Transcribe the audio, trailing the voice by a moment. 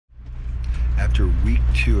after week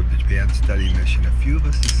 2 of the Japan study mission, a few of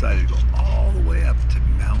us decided to go all the way up to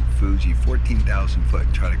Mount Fuji, 14,000 foot,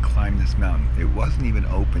 and try to climb this mountain. It wasn't even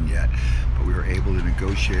open yet, but we were able to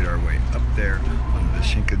negotiate our way up there on the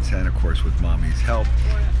Shinkansen, of course, with Mommy's help.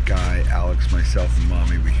 Guy, Alex, myself, and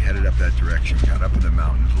Mommy, we headed up that direction, got up in the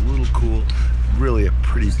mountain. It was a little cool, really a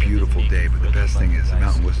pretty beautiful day, but the best thing is the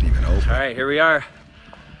mountain wasn't even open. All right, here we are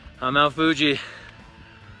on Mount Fuji.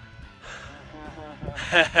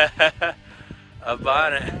 Up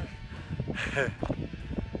on it.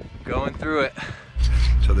 Going through it.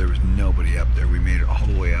 So there was nobody up there. We made it all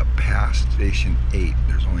the way up past station 8.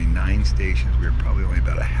 There's only 9 stations. We were probably only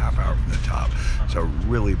about a half hour from the top. So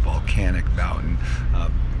really volcanic mountain.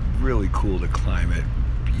 Really cool to climb it.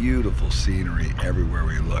 Beautiful scenery everywhere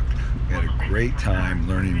we looked. We had a great time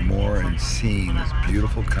learning more and seeing this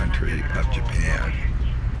beautiful country of Japan.